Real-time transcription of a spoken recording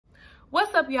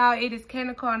What's up, y'all? It is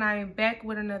Canical and I am back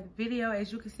with another video.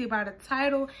 As you can see by the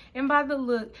title and by the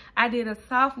look, I did a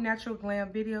soft natural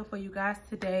glam video for you guys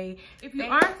today. If you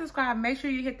aren't subscribed, make sure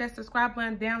you hit that subscribe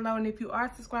button down low. And if you are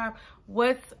subscribed,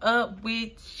 what's up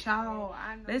with y'all?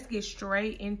 Let's get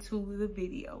straight into the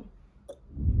video.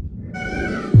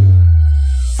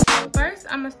 First,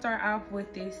 I'm gonna start off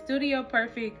with this Studio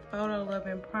Perfect Photo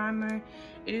Loving Primer.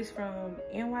 It is from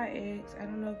NYX. I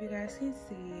don't know if you guys can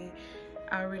see it.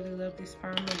 I really love this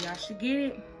primer. Y'all should get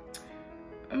it.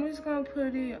 I'm just gonna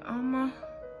put it on my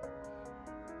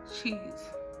cheeks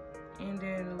and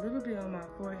then a little bit on my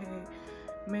forehead,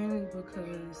 mainly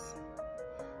because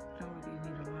I don't really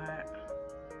need a lot.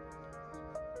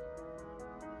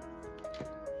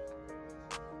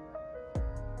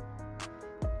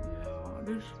 Y'all,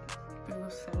 this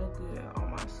feels so good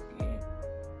on my skin.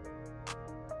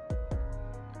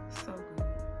 So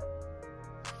good.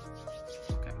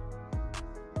 Okay.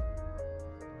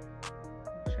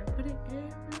 Put it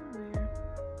everywhere.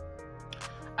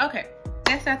 Okay,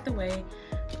 that's out the way.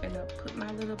 I'm gonna put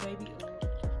my little baby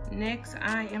up. Next,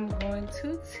 I am going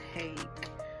to take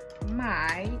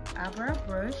my eyebrow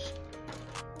brush.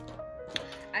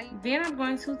 Then I'm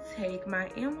going to take my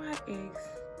NYX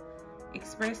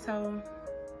Espresso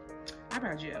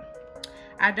eyebrow gel.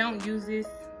 I don't use this.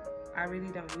 I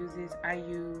really don't use this. I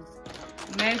use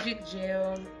Magic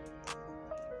Gel.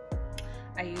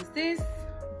 I use this,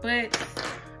 but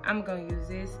I'm gonna use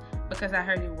this because I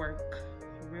heard it work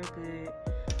real good.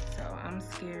 So I'm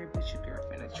scared, but your girl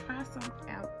finna try some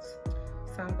out.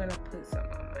 So I'm gonna put some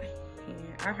on my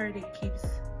hand. I heard it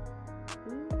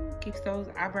keeps those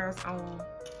eyebrows on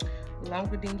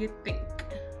longer than you think.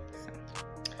 So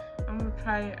I'm gonna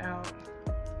try it out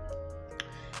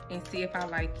and see if I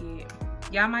like it.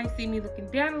 Y'all might see me looking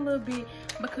down a little bit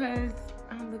because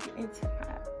I'm looking into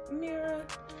my mirror.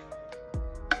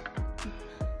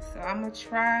 So I'm gonna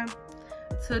try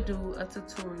to do a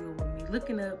tutorial with me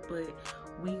looking up, but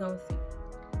we gonna see.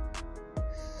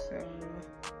 So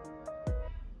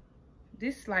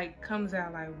this like comes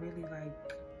out like really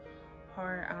like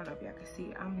hard. I don't know if y'all can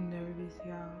see. I'm nervous,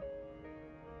 y'all.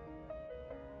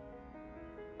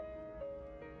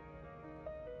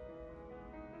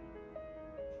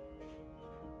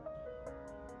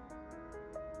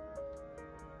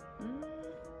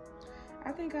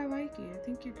 I think I like it. I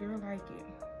think your girl like it.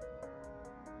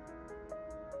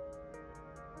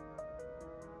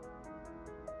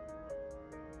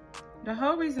 The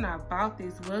whole reason I bought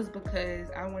this was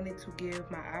because I wanted to give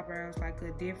my eyebrows like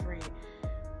a different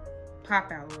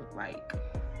pop out look, like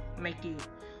make it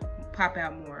pop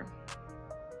out more.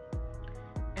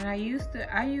 And I used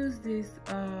this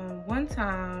one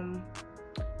time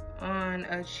on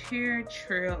a cheer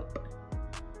trip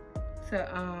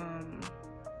to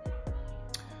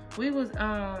we was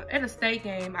at a state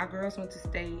game. Our girls went to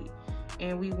state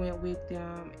and we went with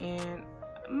them, and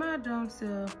my dumb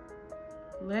self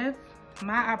left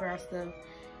my eyebrow stuff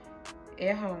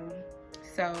at home.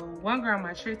 So one girl on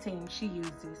my cheer team, she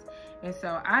used this, and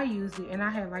so I used it, and I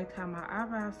had liked how my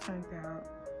eyebrows turned out.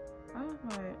 I was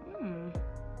like,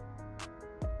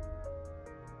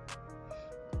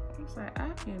 I was like, I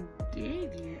can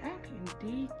dig it. I can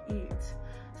dig it.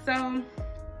 So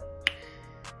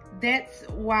that's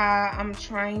why I'm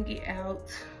trying it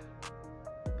out,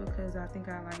 because I think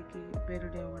I like it better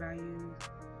than what I use.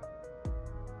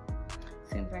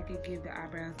 Seems like it gives the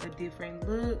eyebrows a different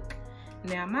look.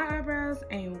 Now my eyebrows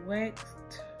ain't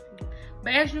waxed,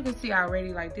 but as you can see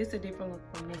already, like this is a different look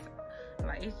from this.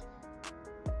 Like it's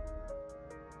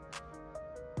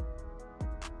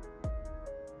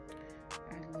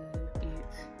I love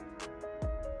it.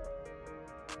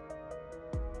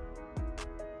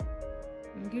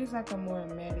 It gives like a more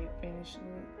matte finish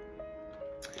look.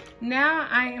 Now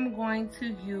I am going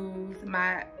to use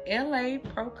my LA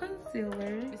Pro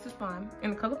Concealer. This is fun,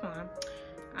 in the color Fun.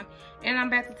 And I'm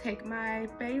about to take my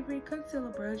favorite concealer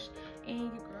brush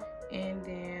and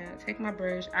then take my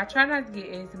brush. I try not to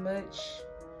get as much,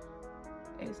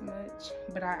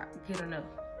 but I get enough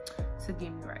to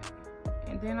get me right.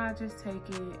 And then I just take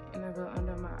it and I go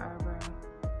under my eyebrow.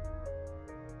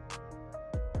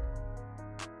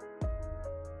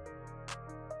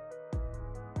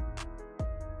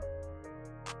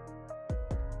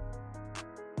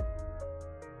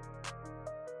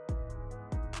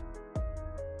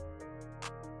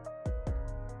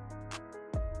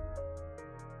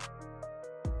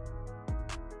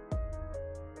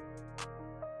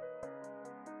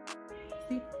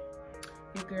 See,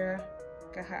 your girl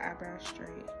got her eyebrows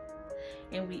straight,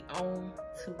 and we on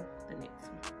to the next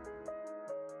one.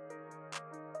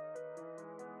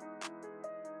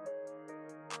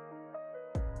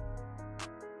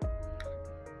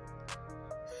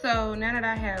 So now that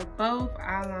I have both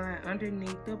eyeline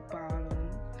underneath the bottom,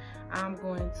 I'm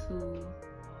going to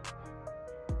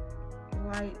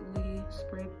lightly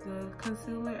spread the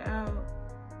concealer out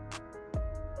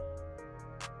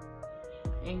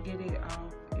and get it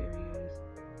off areas.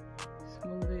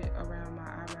 Smooth it around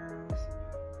my eyebrows.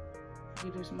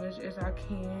 Get as much as I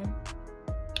can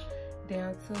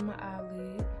down to my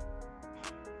eyelid.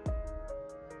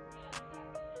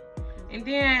 And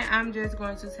then I'm just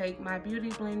going to take my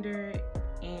beauty blender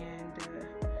and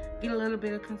get a little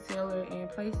bit of concealer and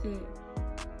place it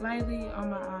lightly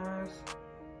on my eyes.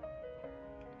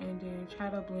 And then try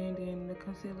to blend in the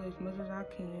concealer as much as I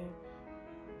can.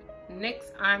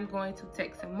 Next, I'm going to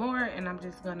take some more and I'm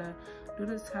just gonna do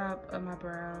the top of my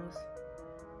brows.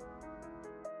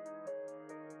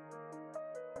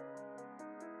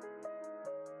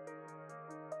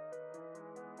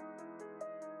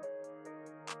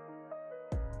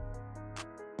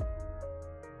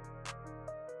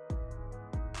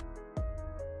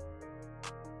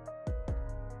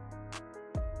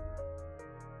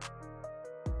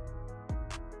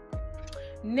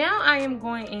 Now I am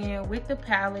going in with the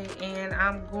palette and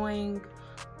I'm going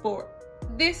for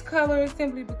this color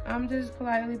simply because I'm just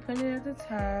politely putting it at the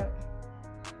top,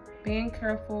 being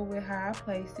careful with how I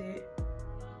place it.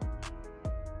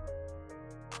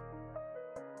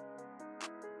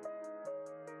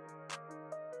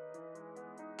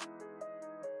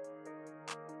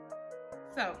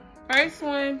 So first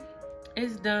one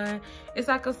is done. It's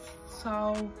like a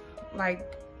soft,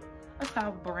 a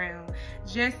soft brown,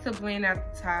 just to blend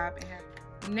out the top.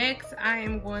 Next, I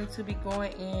am going to be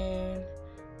going in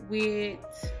with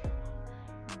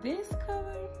this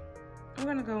color. I'm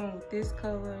gonna go in with this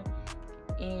color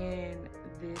and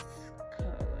this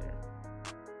color.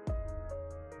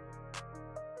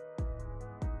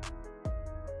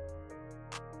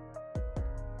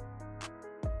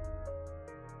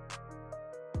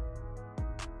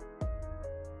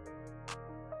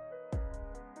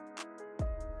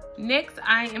 Next,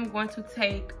 I am going to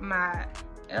take my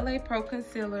LA Pro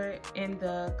concealer in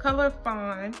the color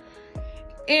Fawn,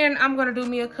 and I'm going to do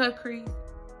me a cut crease.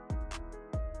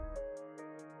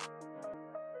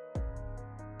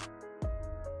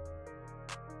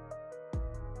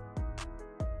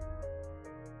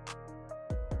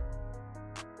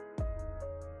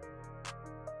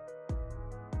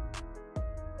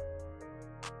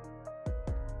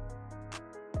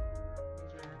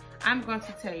 I'm going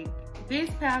to take this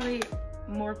palette,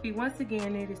 Morphe. Once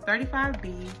again, it is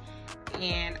 35B,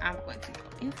 and I'm going to go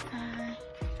inside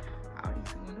all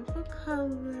these wonderful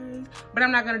colors, but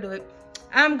I'm not going to do it.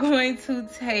 I'm going to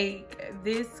take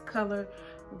this color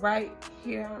right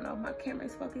here. I don't know if my camera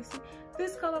is focusing.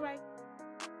 This color right here.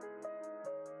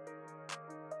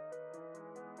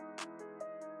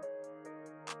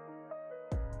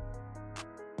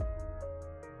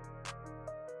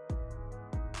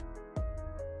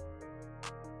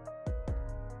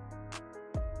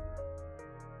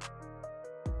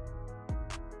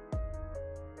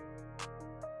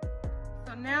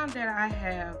 So now that I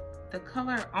have the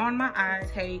color on my eye,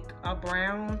 take a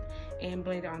brown and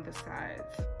blend it on the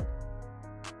sides.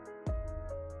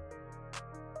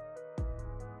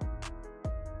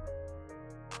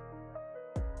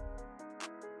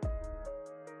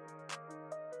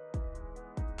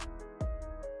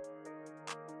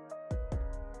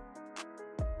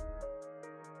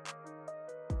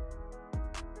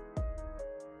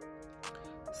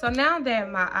 So now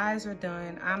that my eyes are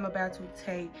done, I'm about to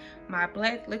take my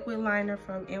black liquid liner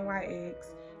from NYX.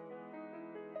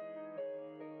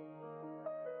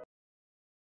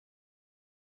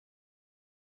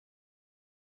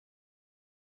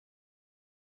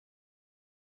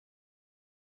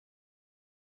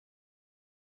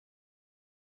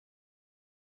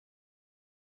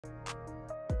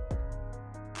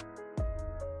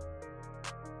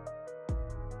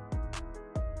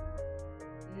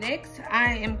 Next,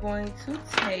 I am going to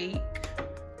take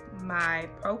my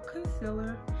Pro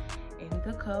Concealer in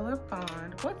the color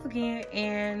Fawn once again,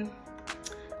 and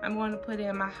I'm going to put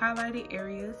in my highlighted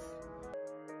areas.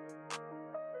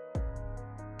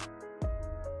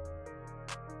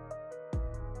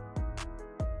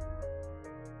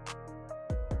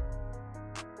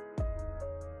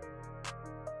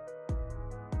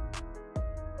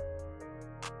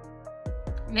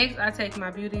 Next, I take my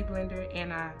beauty blender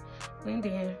and I blend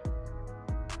in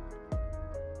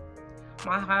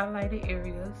my highlighted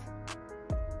areas.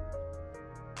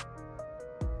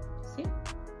 See?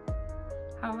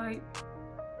 Highlight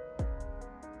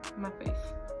my face.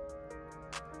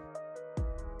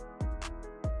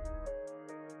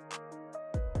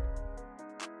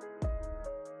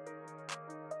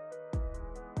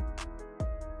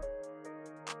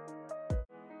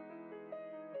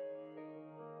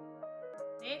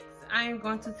 I am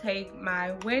going to take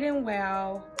my Wet n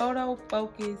Wild Photo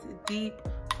Focus Deep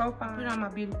Profile. Put it on my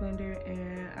beauty blender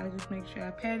and I just make sure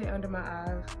I pat it under my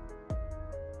eyes.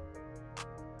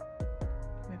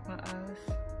 Make my eyes,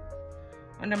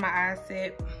 under my eyes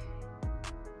set.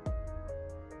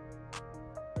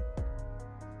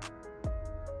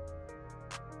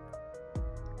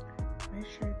 Make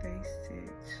sure they sit.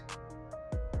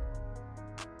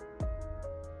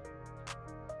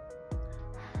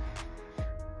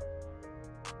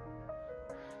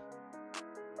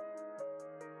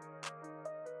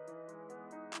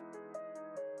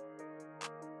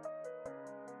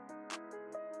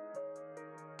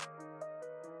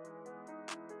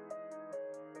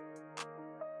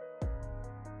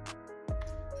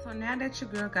 So now that your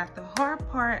girl got the hard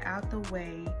part out the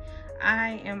way,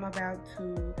 I am about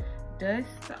to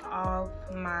dust off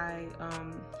my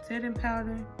setting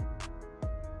powder.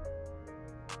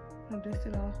 I'll dust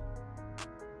it off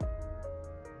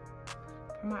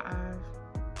from my eyes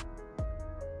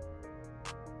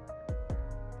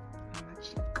and my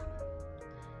cheek.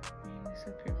 And this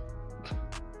up here.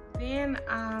 Then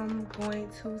I'm going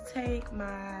to take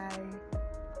my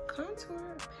contour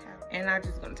palette and I'm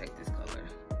just gonna take this color.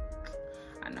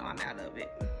 I know I'm out of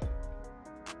it.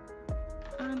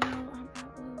 I know I'm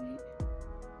out of it.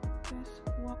 That's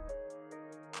why.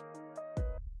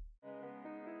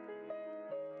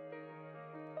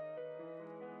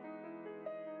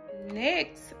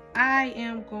 Next, I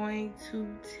am going to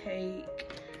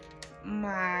take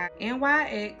my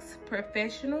NYX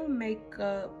Professional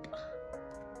Makeup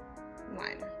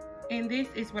Liner. And this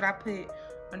is what I put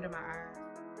under my eyes.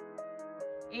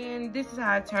 And this is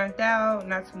how it turned out.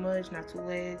 Not too much, not too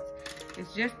less.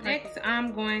 It's just perfect. Next,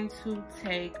 I'm going to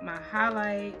take my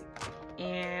highlight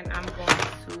and I'm going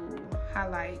to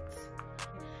highlight.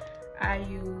 I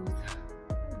use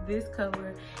this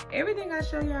color. Everything I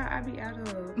show y'all, I be out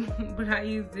of. But I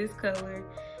use this color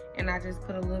and I just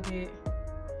put a little bit,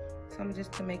 some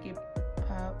just to make it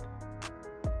pop.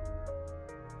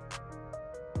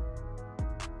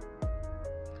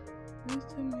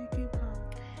 Just to make it pop.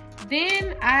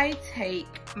 Then I take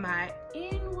my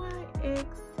NYX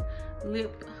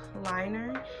lip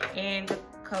liner and the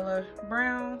color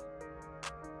brown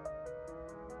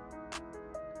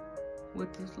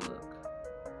with this look.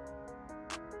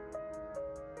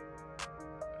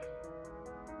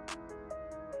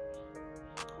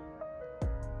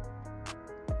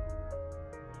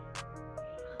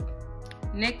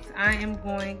 Next, I am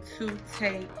going to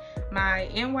take my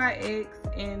NYX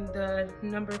in the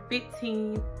number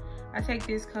 15. I take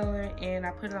this color and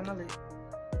I put it on my lip.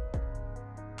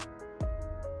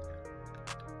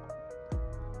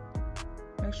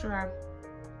 Make sure I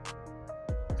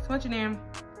smudge it in.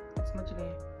 Smudge it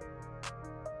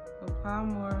in. Apply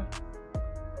more.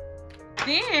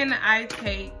 Then I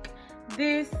take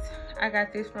this. I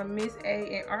got this from Miss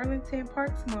A in Arlington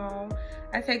Parks Mall.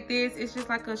 I take this. It's just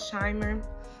like a shimmer.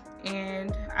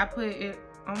 And I put it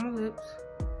on my lips.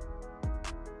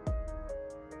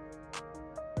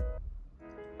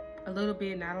 A little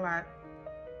bit, not a lot.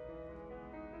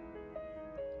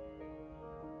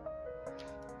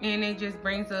 And it just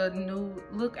brings a new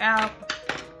look out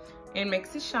and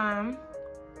makes it shine.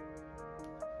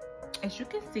 As you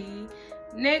can see,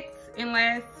 next and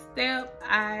last step,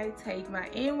 I take my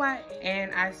NY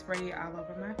and I spray it all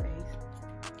over my face.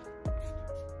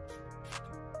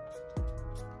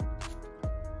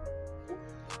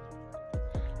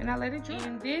 And I let it dry.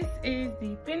 And this is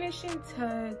the finishing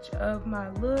touch of my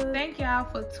look. Thank y'all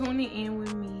for tuning in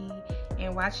with me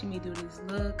and watching me do this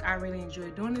look. I really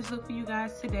enjoyed doing this look for you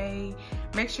guys today.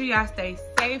 Make sure y'all stay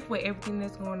safe with everything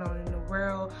that's going on in the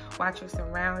world. Watch your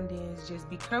surroundings. Just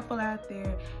be careful out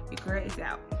there. Your girl is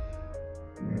out.